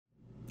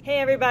Hey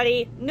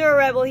everybody,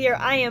 NeuroRebel here.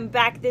 I am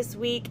back this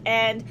week,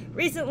 and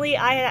recently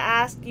I had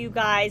asked you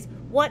guys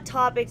what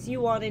topics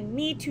you wanted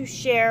me to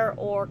share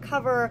or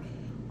cover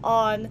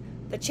on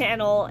the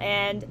channel,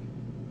 and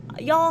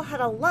y'all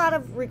had a lot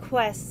of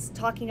requests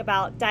talking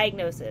about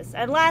diagnosis.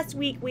 And last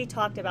week we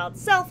talked about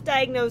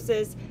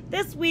self-diagnosis.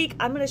 This week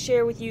I'm going to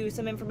share with you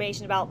some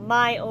information about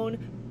my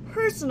own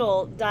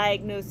personal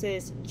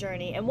diagnosis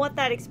journey and what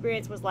that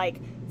experience was like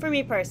for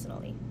me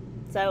personally.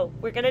 So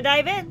we're going to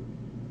dive in.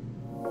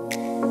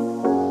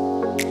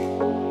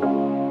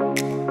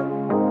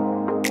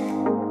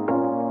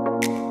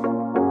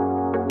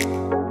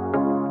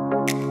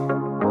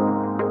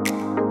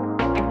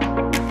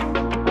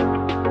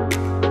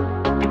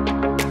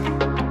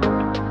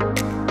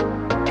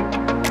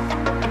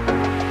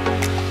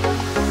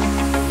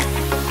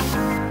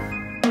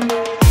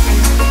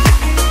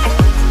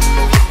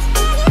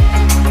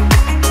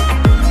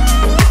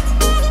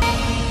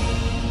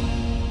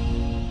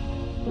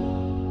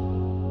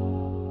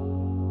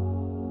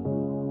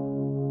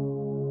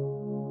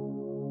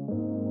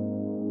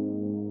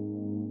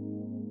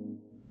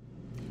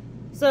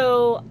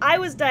 So I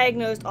was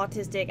diagnosed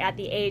autistic at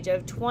the age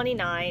of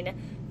 29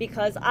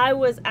 because I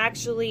was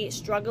actually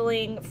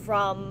struggling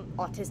from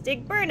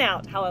autistic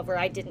burnout. However,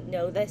 I didn't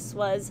know this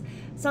was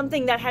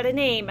something that had a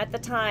name at the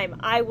time.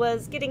 I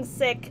was getting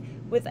sick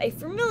with a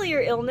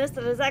familiar illness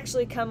that has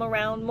actually come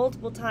around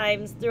multiple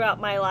times throughout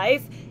my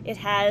life. It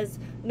has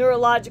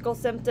neurological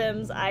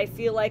symptoms. I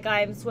feel like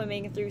I'm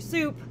swimming through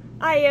soup.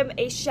 I am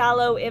a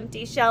shallow,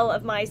 empty shell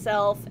of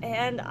myself,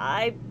 and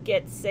I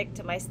get sick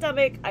to my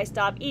stomach, I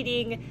stop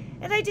eating,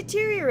 and I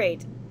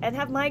deteriorate and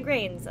have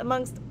migraines,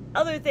 amongst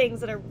other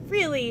things that are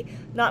really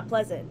not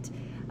pleasant.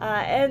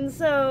 And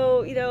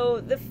so,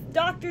 the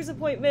doctor's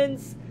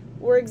appointments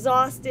were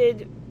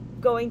exhausted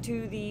going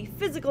to the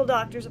physical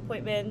doctor's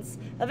appointments.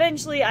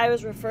 Eventually, I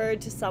was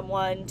referred to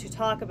someone to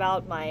talk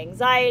about my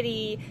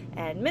anxiety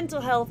and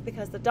mental health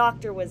because the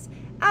doctor was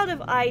out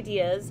of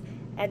ideas,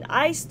 and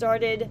I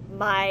started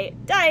my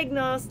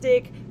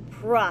diagnostic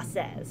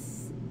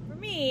process. For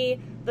me,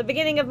 the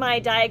beginning of my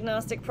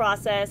diagnostic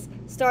process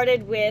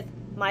started with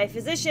my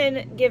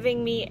physician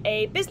giving me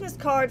a business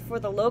card for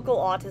the local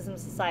Autism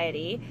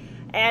Society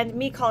and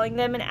me calling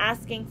them and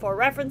asking for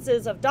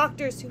references of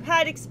doctors who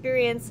had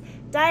experience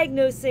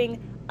diagnosing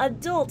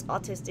adult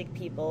autistic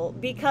people,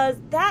 because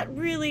that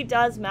really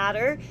does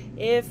matter.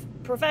 If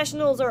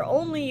professionals are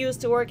only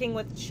used to working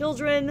with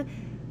children,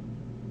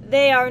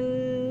 they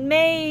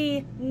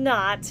may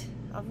not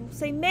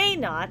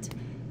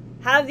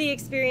have the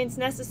experience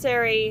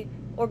necessary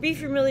or be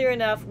familiar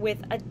enough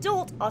with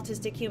adult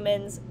autistic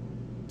humans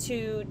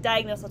to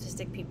diagnose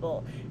autistic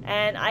people.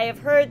 And I have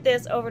heard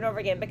this over and over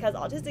again, because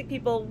autistic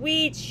people,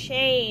 we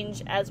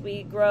change as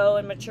we grow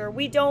and mature.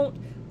 We don't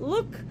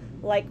look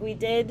like we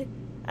did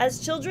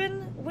as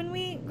children when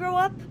we grow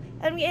up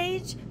and we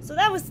age. So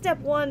that was step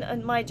one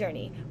on my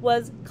journey,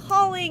 was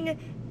calling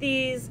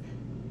these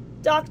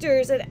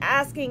doctors and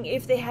asking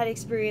if they had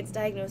experience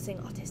diagnosing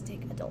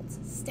autistic adults.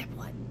 Step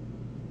one.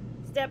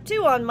 Step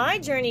two on my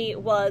journey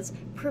was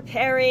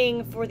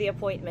preparing for the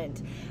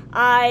appointment.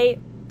 I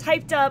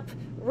typed up,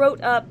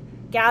 wrote up,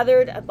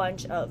 gathered a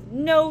bunch of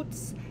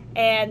notes,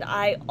 and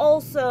I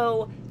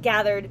also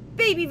gathered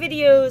baby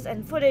videos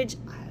and footage.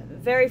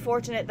 I'm very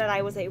fortunate that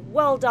I was a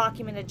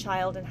well-documented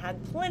child and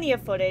had plenty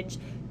of footage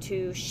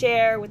to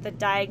share with the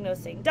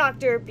diagnosing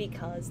doctor,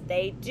 because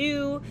they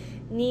do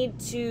need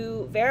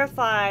to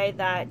verify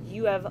that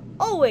you have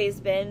always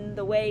been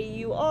the way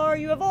you are.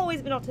 You have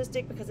always been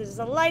autistic, because it is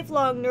a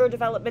lifelong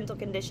neurodevelopmental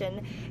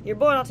condition. You're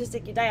born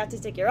autistic, you die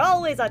autistic, you're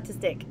always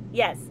autistic.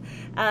 Yes.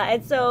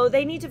 And so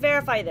they need to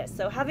verify this.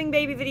 So having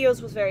baby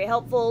videos was very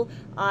helpful.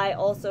 I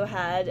also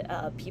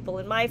had people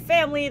in my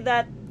family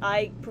that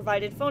I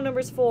provided phone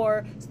numbers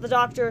for, so the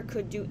doctor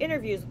could do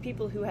interviews with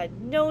people who had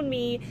known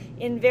me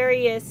in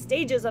various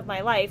stages of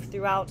my life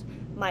throughout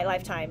my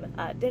lifetime,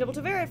 been able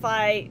to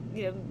verify,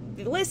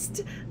 the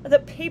list, the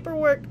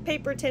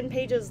paper 10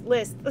 pages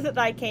list that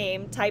I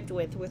came typed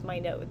with my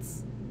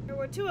notes. There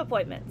were two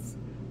appointments.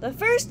 The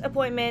first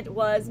appointment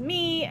was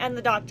me and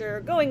the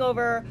doctor going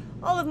over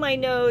all of my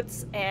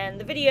notes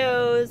and the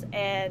videos,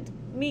 and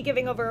me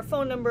giving over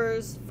phone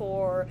numbers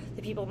for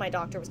the people my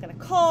doctor was going to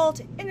call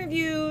to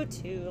interview,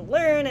 to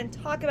learn and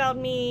talk about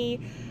me.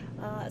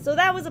 So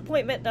that was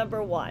appointment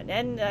number one,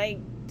 and I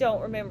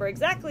don't remember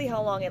exactly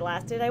how long it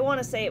lasted. I want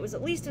to say it was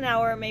at least an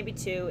hour, maybe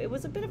two. It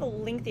was a bit of a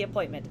lengthy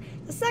appointment.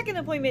 The second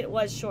appointment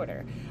was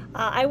shorter.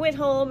 I went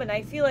home, and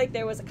I feel like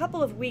there was a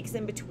couple of weeks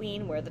in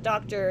between where the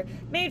doctor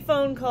made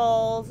phone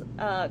calls,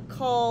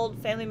 called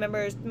family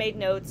members, made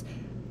notes,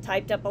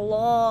 typed up a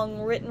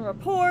long written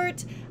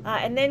report,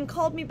 and then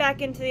called me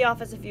back into the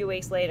office a few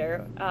weeks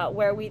later,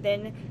 where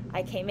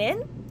I came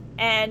in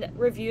and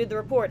reviewed the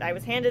report. I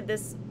was handed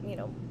this,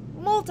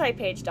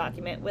 multi-page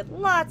document with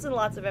lots and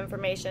lots of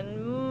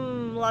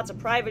information, lots of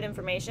private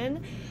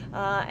information,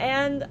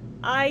 and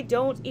I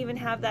don't even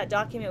have that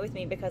document with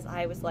me because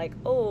I was like,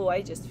 oh,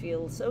 I just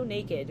feel so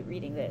naked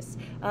reading this.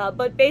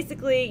 But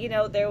basically, you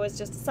know, there was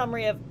just a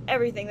summary of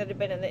everything that had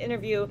been in the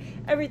interview,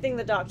 everything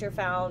the doctor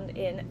found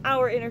in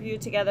our interview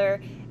together,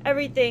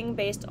 everything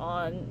based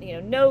on, you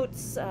know,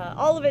 notes,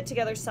 all of it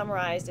together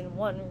summarized in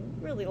one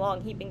really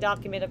long heaping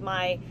document of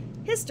my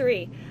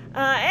history,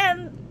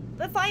 and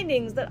the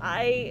findings that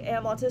I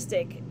am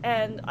autistic,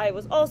 and I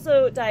was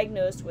also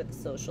diagnosed with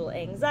social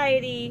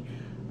anxiety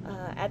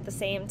at the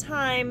same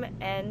time,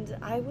 and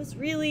I was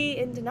really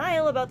in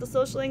denial about the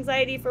social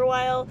anxiety for a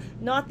while,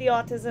 not the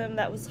autism.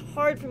 That was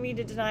hard for me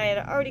to deny it.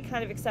 I already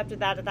kind of accepted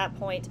that at that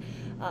point.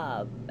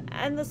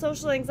 And the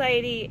social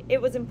anxiety,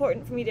 it was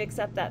important for me to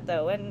accept that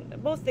though,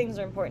 and both things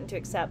are important to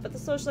accept, but the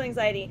social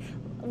anxiety,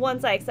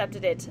 once I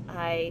accepted it,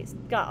 I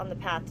got on the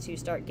path to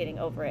start getting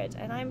over it,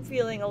 and I'm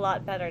feeling a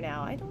lot better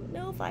now. I don't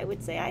know if I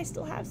would say I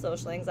still have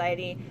social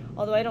anxiety,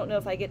 although I don't know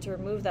if I get to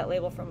remove that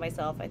label from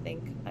myself. I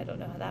don't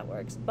know how that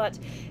works. But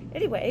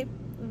anyway,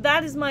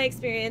 that is my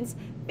experience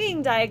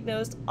being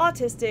diagnosed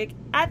autistic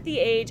at the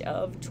age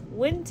of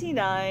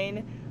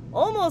 29,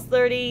 almost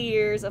 30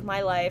 years of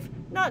my life,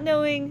 not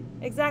knowing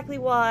exactly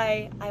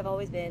why. I've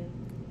always been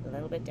a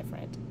little bit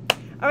different.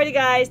 Alrighty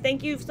guys,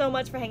 thank you so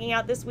much for hanging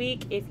out this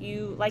week. If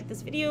you like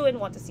this video and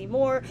want to see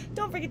more,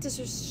 don't forget to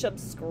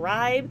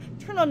subscribe,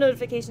 turn on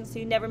notifications so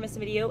you never miss a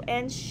video,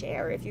 and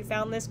share if you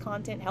found this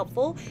content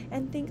helpful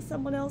and think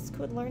someone else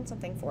could learn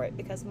something for it,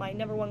 because my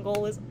 #1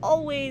 goal is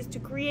always to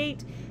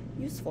create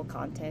useful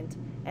content,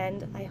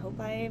 and I hope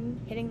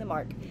I'm hitting the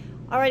mark.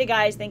 Alrighty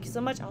guys, thank you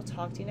so much. I'll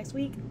talk to you next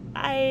week.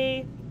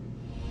 Bye!